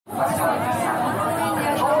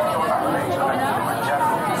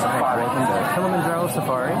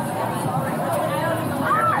Safari.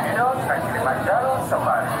 Bienvenidos a Kilimanjaro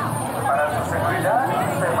Safaris. Para su seguridad,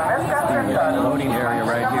 permanezcan sentados. Loading area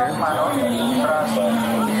right here. Manos, brazos,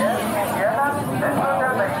 pies y piernas dentro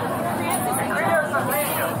del vehículo. Y cuide a sus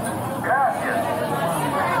niños. Gracias.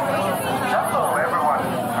 Hello, everyone,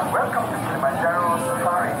 and welcome to Kilimanjaro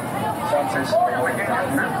Safari. Before you begin your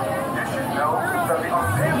trip, you should know that the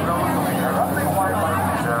unpaved roads of the Karachi Wildlife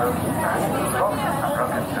Reserve are rough and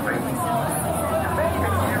rugged terrain. You may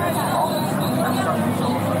experience monsters and some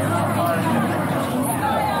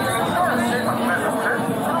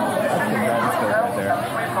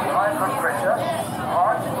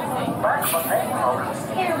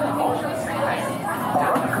motion sickness, or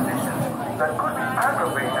other conditions that could be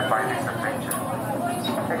aggravated by this adventure.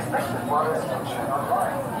 Expected water station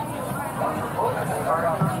online. Once the boat is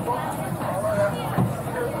started to boat,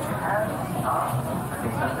 hands up.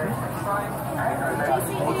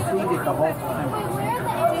 The whole time.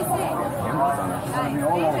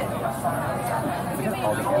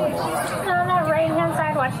 On the right hand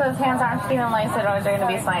side, watch those hands aren't feeling like the doors are going to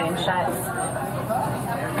be sliding shut.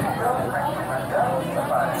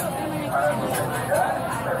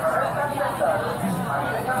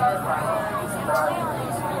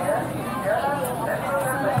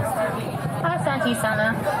 Asante Sana.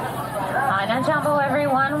 Now Jumbo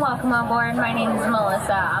everyone, welcome on board. My name is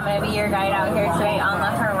Melissa. I'm going to be your guide out here today on the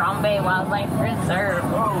Harambe Wildlife Reserve.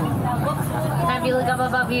 Now if you look up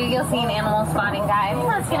above you, you'll see an animal spotting guide.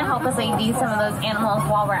 That's going to help us ID some of those animals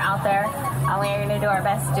while we're out there. We are going to do our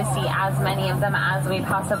best to see as many of them as we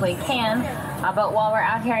possibly can. But while we're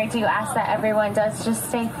out here, I do ask that everyone does just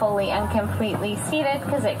stay fully and completely seated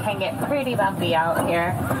because it can get pretty bumpy out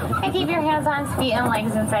here. And keep your hands on feet and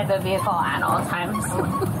legs inside the vehicle at all times.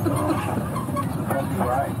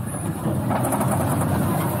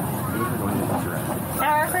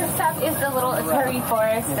 Now our first stop is the Little Aturi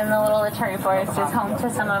Forest, and the Little Aturi Forest is home to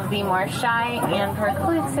some of the more shy and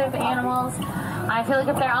reclusive animals. If you look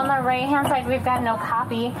up there on the right-hand side, we've got an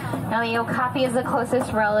okapi. Now, the okapi is the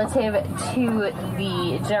closest relative to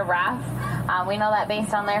the giraffe. We know that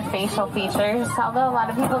based on their facial features, although a lot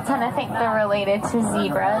of people tend to think they're related to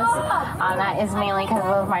zebras. That is mainly because of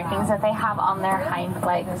those markings that they have on their hind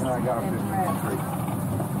legs.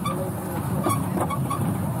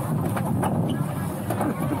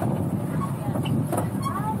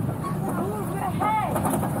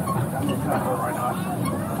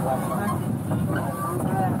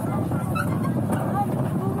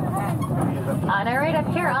 Now right up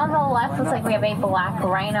here on the left, looks like we have a black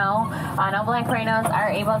rhino. Now black rhinos are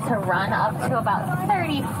able to run up to about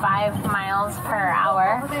 35 miles per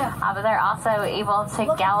hour, but they're also able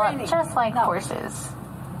to gallop just like horses.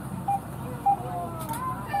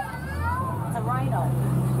 It's a rhino.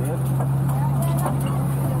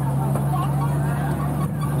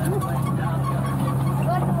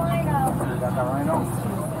 What's a rhino? You got the rhino?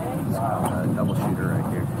 Double shooter right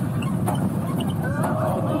here.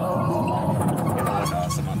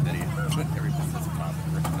 Awesome on video. Everything's just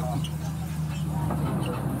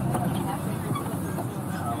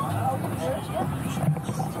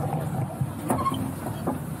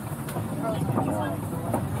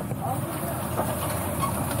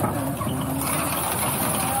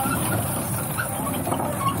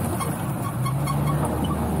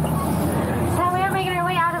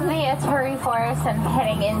Forest and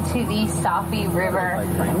heading into the Safi River.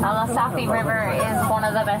 The Safi River is one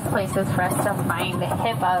of the best places for us to find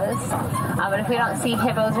hippos. But if we don't see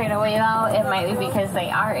hippos right away though, it might be because they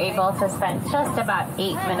are able to spend just about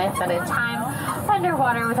 8 minutes at a time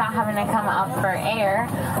underwater without having to come up for air.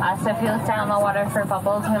 So if you look down the water for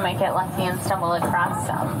bubbles, we might get lucky and stumble across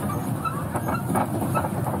some.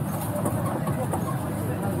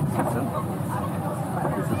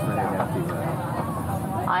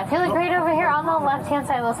 I feel like right over here on the left-hand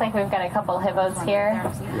side, looks like we've got a couple hippos here.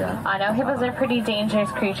 I know hippos are pretty dangerous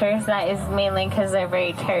creatures. That is mainly because they're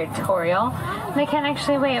very territorial. They can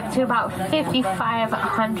actually weigh up to about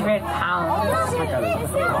 5,500 pounds.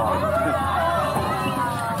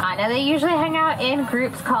 Now they usually hang out in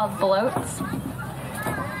groups called bloats.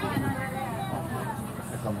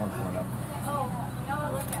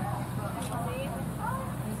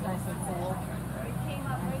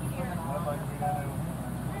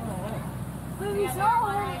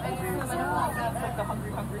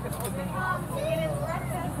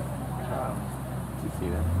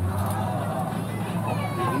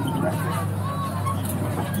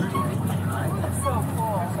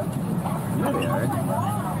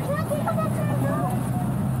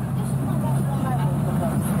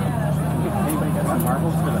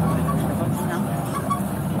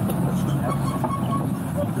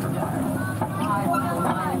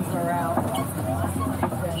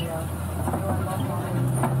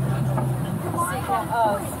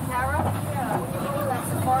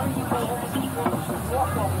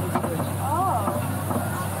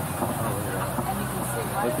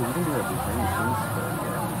 Like, you can do it behind the scenes,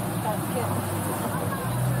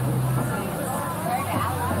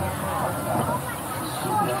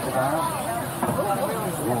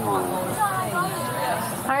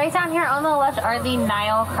 Alright, down here on the left are the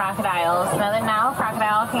Nile crocodiles. Now the Nile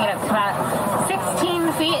crocodile can get up to about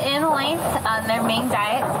 16 feet in length. Their main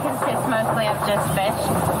diet consists mostly of just fish,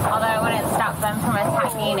 although I wouldn't stop them from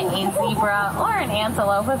attacking a zebra or an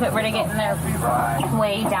antelope if it were to get in their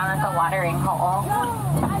way down at the watering hole.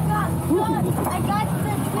 I got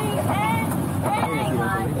the tree and I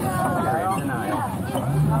got the Nile.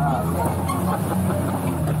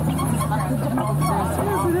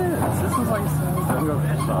 Yes, it is. This is like Jungle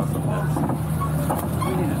Fish awesomeness.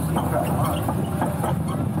 We need to see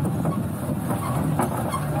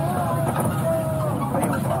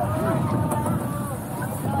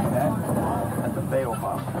That's a fail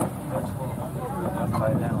pop.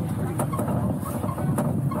 Upside down.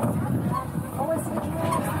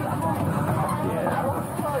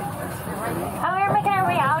 We're making our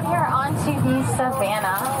way out here onto the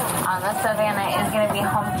savannah. The savannah is going to be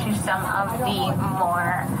home to some of the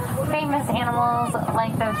more famous animals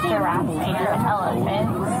like those giraffes and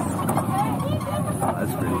elephants. Oh,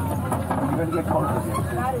 that's pretty. You're going to get closer.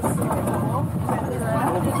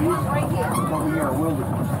 Over here,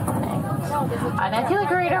 wilderness. Now if you look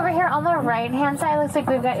right over here on the right-hand side, it looks like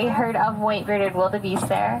we've got a herd of white-bearded wildebeest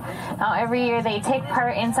there. Now every year they take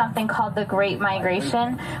part in something called the Great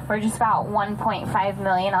Migration, where just about 1.5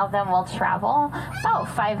 million of them will travel about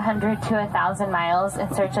 500 to 1,000 miles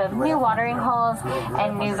in search of new watering holes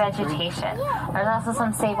and new vegetation. There's also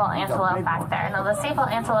some sable antelope back there. Now the sable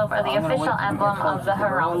antelope are the official emblem of the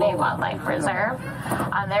Harambe Wildlife Reserve.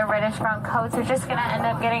 Their reddish brown coats are just going to end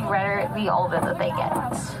up getting redder the older that they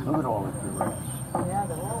get. Look at all the grass.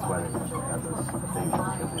 That's why they have this thing,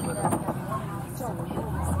 because they live in.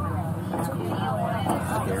 That's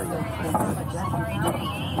scary.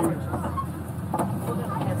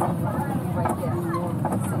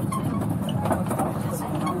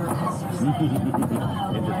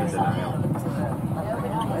 Into the denial.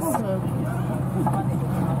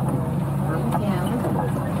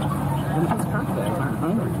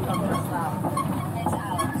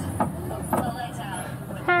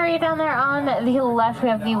 Down there on the left we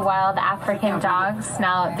have the wild African dogs.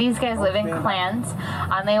 Now these guys live in clans.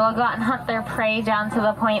 They will go out and hunt their prey down to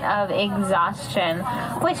the point of exhaustion,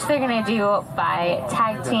 which they're going to do by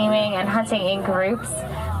tag teaming and hunting in groups.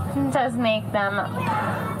 It does make them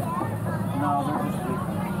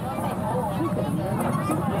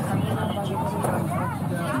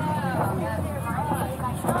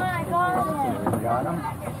got him?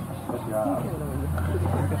 Good job.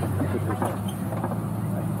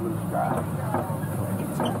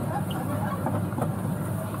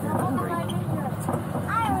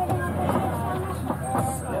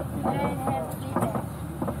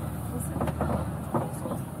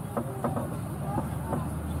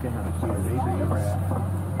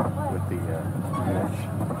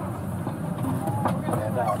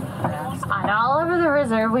 all over the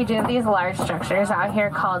reserve, we do have these large structures out here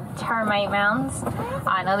called termite mounds.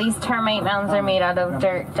 Now these termite mounds are made out of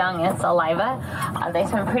dirt, dung, and saliva. They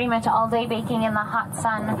spend pretty much all day baking in the hot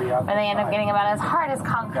sun, where they end up getting about as hard as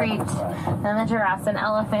concrete. Then the giraffes and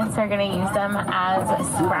elephants are going to use them as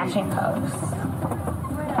scratching posts.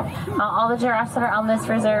 All the giraffes that are on this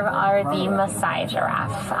reserve are the Maasai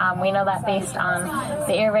giraffe. We know that based on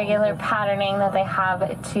the irregular patterning that they have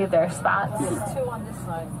to their spots.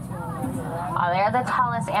 They're the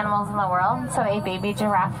tallest animals in the world, so a baby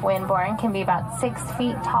giraffe when born can be about 6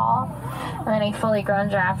 feet tall, and then a fully grown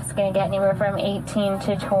giraffe is going to get anywhere from 18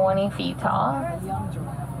 to 20 feet tall.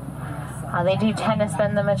 They do tend to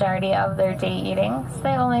spend the majority of their day eating, so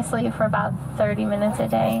they only sleep for about 30 minutes a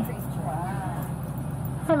day.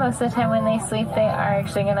 And most of the time when they sleep, they are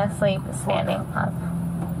actually going to sleep standing up.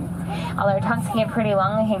 Their tongues can get pretty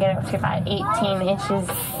long. They can get up to about 18 inches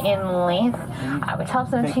in length, which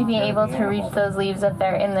helps them to be able to reach those leaves up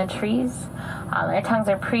there in the trees. Their tongues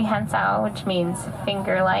are prehensile, which means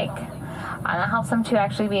finger-like. That helps them to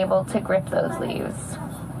actually be able to grip those leaves.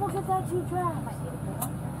 Look at that giraffe.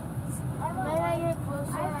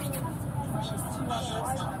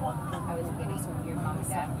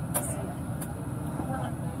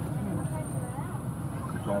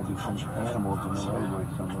 Gotta be some animals in the roadway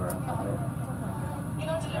somewhere out there.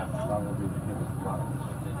 Probably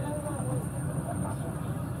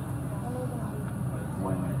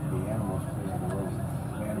when the animals play the road,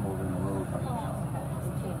 animals in the road right now.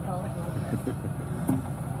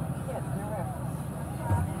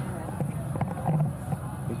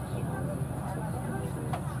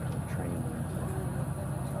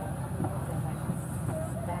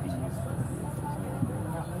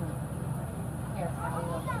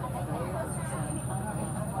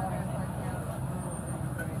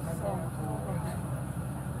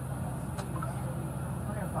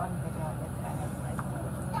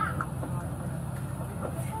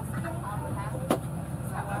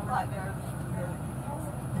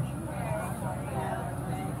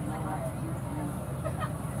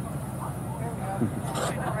 Well,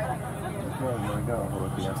 there we go.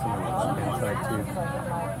 Look, we have someone on the inside too.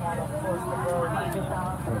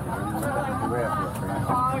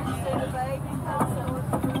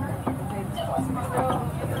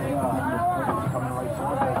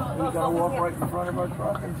 We gotta walk right in front of our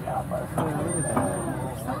truck and stop us. Look at that.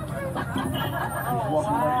 He's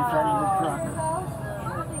walking right in front of the truck.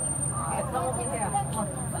 Come over here.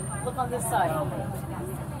 Look on this side.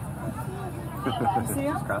 See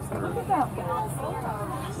him? Cross the road. Look at them.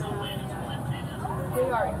 They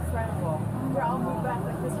are incredible. Here, I'll move back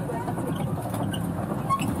like this way.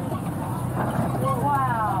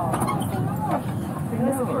 Wow. This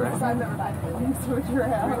is the first I've ever had things with your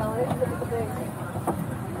house.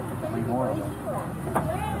 More of them.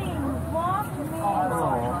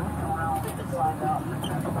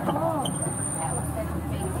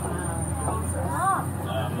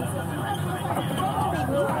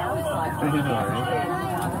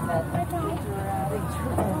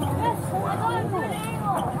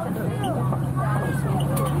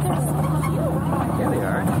 Yeah, they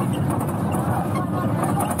are.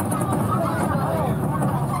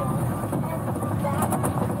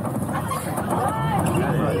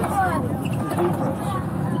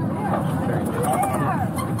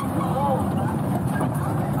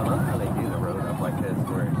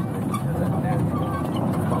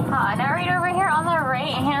 Now right over here on the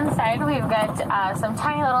right-hand side, we've got some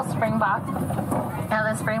tiny little springbok. Now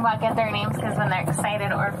the springbok get their names because when they're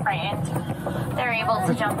excited or frightened, they're able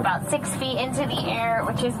to jump about 6 feet into the air,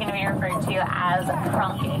 which is going to be referred to as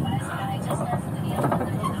plunking.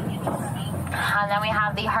 And then we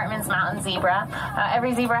have the Hartman's Mountain Zebra.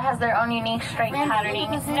 Every zebra has their own unique stripe patterning.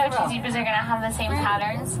 No two zebras are going to have the same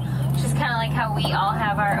patterns, which is kind of like how we all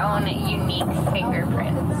have our own unique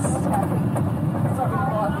fingerprints.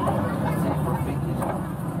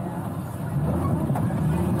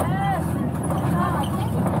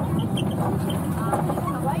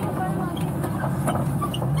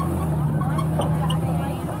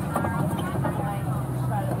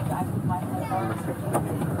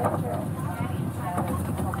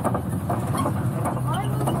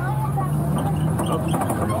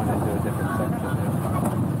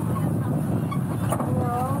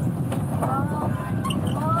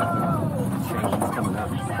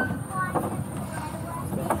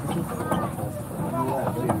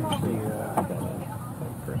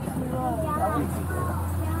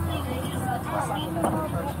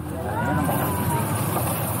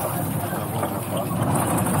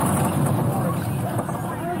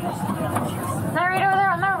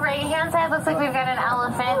 Looks like we've got an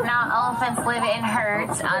elephant. Now elephants live in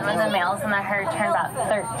herds. When the males in the herd turn about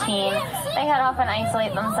 13, they head off and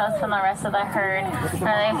isolate themselves from the rest of the herd, and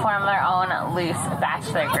they form their own loose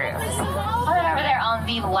bachelor groups. And then over there on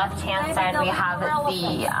the left-hand side, we have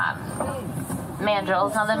the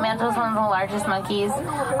mandrills. Now the mandrills are one of the largest monkeys.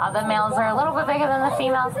 The males are a little bit bigger than the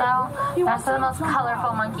females though. They're also the most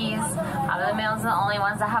colorful monkeys. The males are the only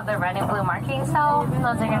ones that have the red and blue markings, so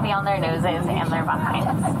those are going to be on their noses and their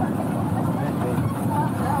behinds.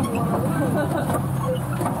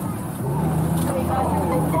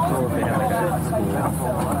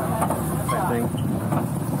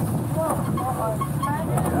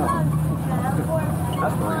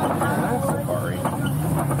 That's really nice safari.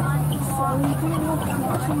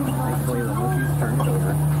 Thankfully, the monkeys turned it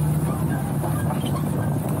over.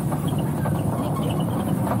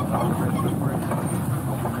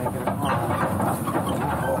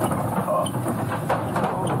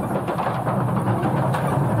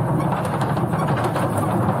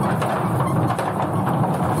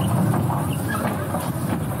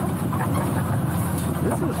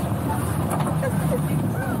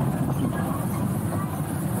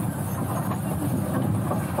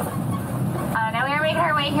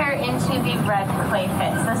 Here into the red clay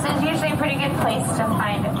pits. This is usually a pretty good place to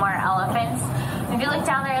find more elephants. If you look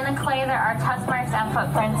down there in the clay, there are tusk marks and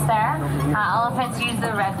footprints there. Elephants use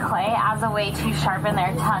the red clay as a way to sharpen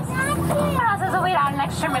their tusks, and also as a way to add an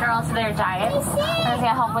extra mineral to their diets. And it's going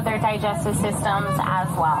to help with their digestive systems as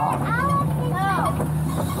well.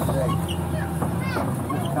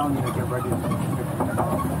 Just telling you to get ready.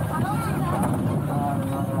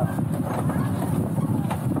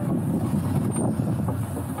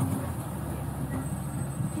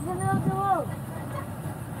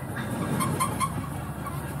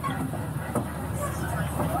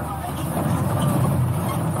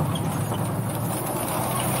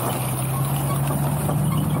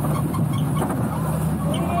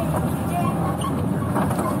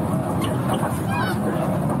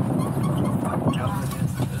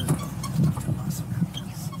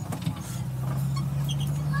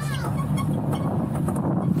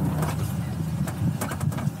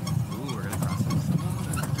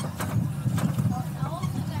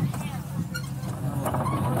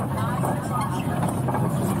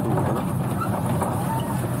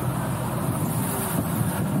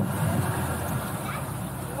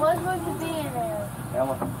 What's supposed to be in there?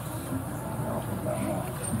 Elephant.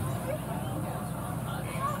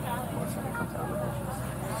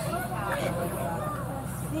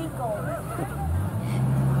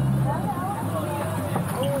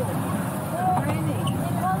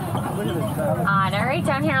 Now right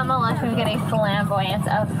down here on the left, we've got a flamboyance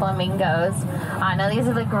of flamingos. Now these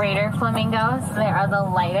are the greater flamingos. They are the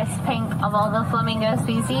lightest pink of all the flamingo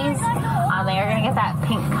species. They are going to get that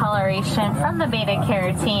pink coloration from the beta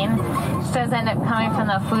carotene, which does end up coming from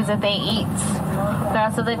the foods that they eat. They're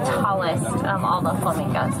also the tallest of all the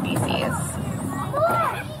flamingo species.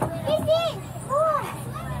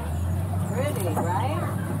 Pretty, right?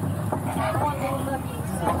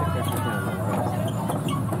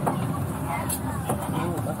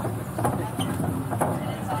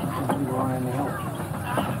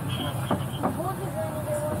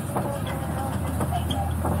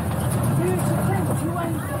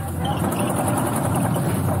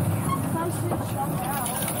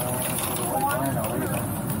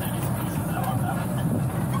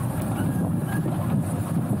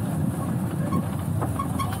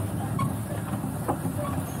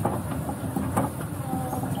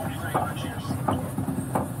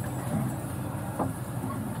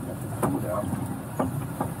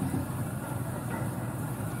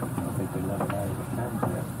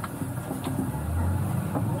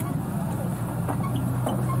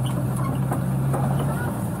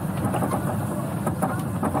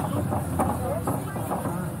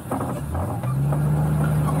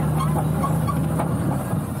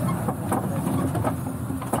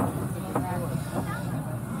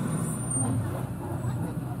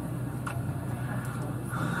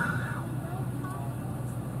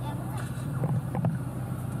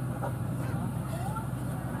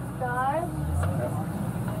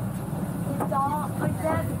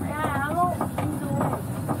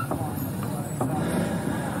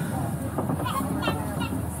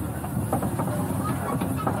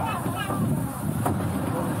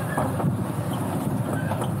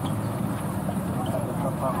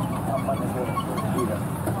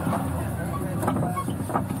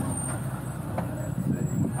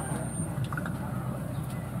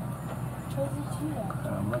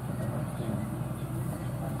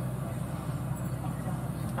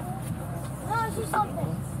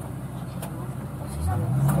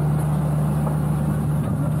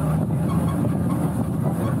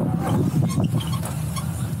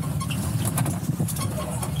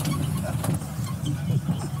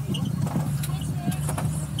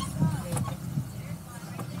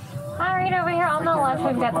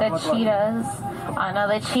 We've got the cheetahs. Now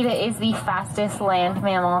the cheetah is the fastest land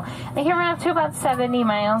mammal. They can run up to about 70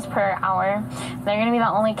 miles per hour. They're going to be the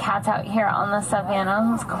only cats out here on the savannah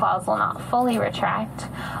whose claws will not fully retract,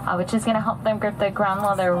 which is going to help them grip the ground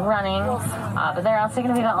while they're running. But they're also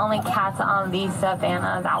going to be the only cats on the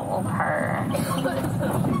savannah that will purr.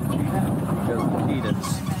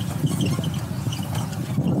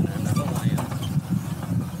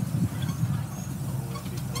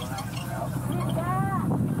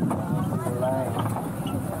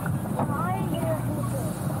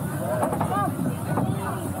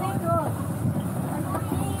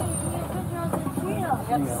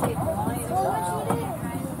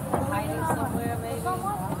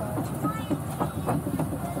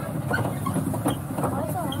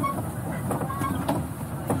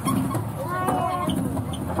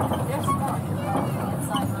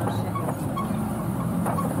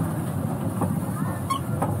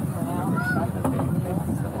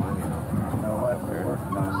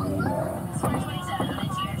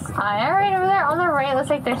 Right over there on the right, looks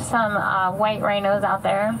like there's some white rhinos out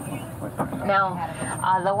there. Now,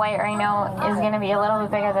 the white rhino is going to be a little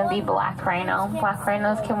bit bigger than the black rhino. Black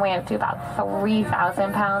rhinos can weigh up to about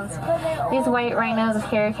 3,000 pounds. These white rhinos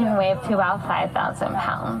here can weigh up to about 5,000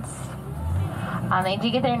 pounds. They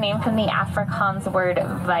do get their name from the Afrikaans word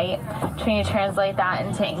 "wit," which when you translate that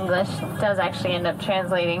into English, does actually end up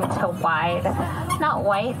translating to wide, not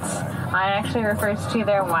white. It actually refers to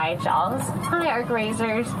their wide jaws. They are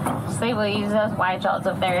grazers, so they will use those wide jaws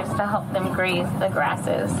of theirs to help them graze the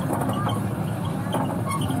grasses.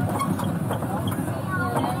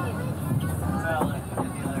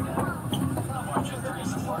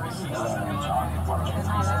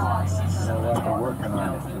 They're working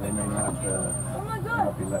on it, so they may not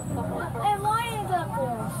be letting them know. And lions up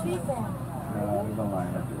there, sleeping. No, there's a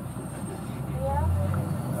lion up there. Yeah?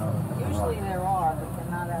 No, Usually there are, but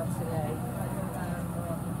they're not out today.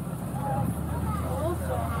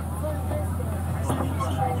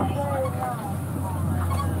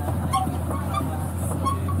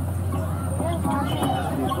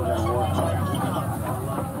 people that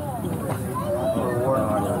work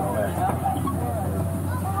on it.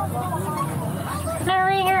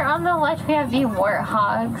 on the left we have the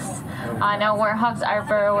warthogs. Now warthogs are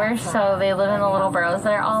burrowers, so they live in the little burrows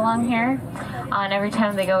that are all along here. And every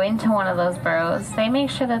time they go into one of those burrows, they make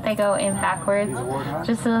sure that they go in backwards,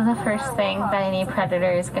 just so the first thing that any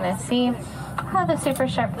predator is going to see are the super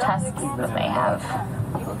sharp tusks that they have.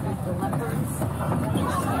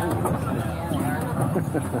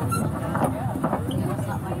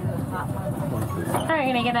 We're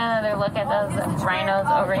going to get another look at those rhinos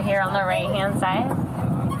over here on the right hand side.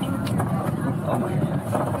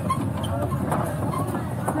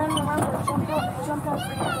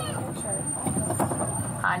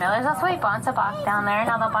 Now there's also a bontebok down there.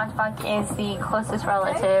 Now the bontebok is the closest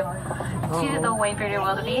relative to the white-bearded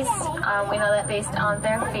wildebeest. We know that based on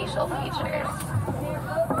their facial features.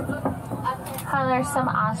 There's some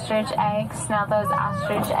ostrich eggs. Now those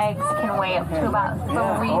ostrich eggs can weigh up to about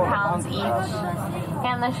 3 pounds each.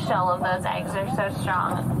 And the shell of those eggs are so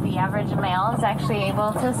strong, the average male is actually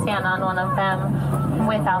able to stand on one of them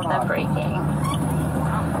without them breaking.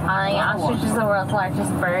 The ostrich is the world's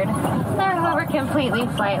largest bird. They're, however, completely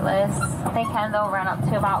flightless. They can, though, run up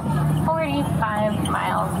to about 45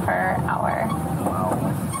 miles per hour.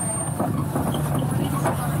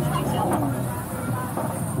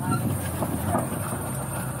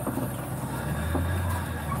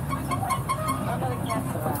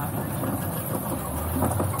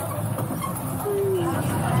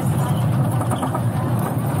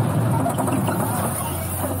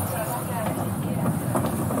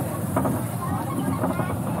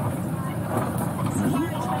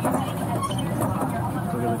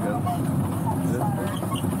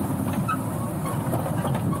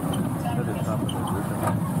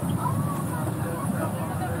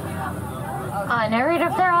 Now right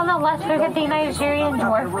up there on the left, we get the Nigerian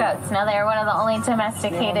dwarf goats. Now they are one of the only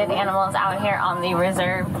domesticated animals out here on the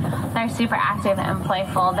reserve. They're super active and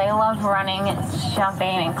playful. They love running,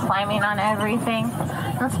 jumping, and climbing on everything.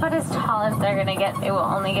 That's about as tall as they're gonna get. They will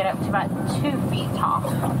only get up to about 2 feet tall.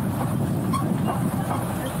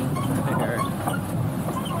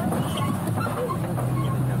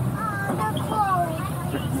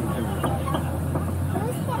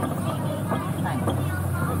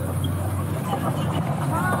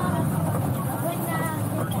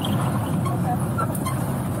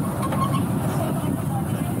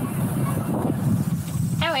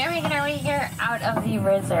 Of the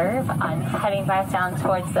reserve, I'm heading back down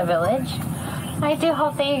towards the village. I do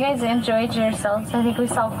hope that you guys enjoyed yourselves. I think we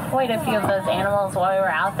saw quite a few of those animals while we were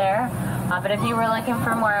out there. But if you were looking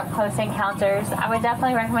for more up-close encounters, I would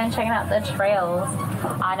definitely recommend checking out the trails.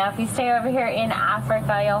 Now if you stay over here in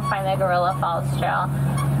Africa, you'll find the Gorilla Falls Trail.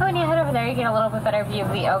 When you head over there, you get a little bit better view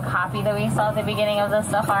of the okapi that we saw at the beginning of the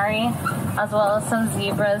safari, as well as some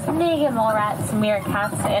zebras, naked mole rats,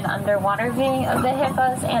 meerkats, and underwater viewing of the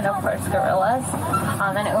hippos, and of course gorillas.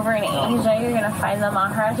 Then over in Asia, you're going to find the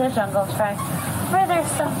Maharaja Jungle Trek, where there's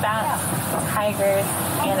some bats, tigers,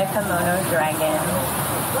 and a Komodo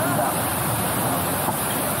dragon.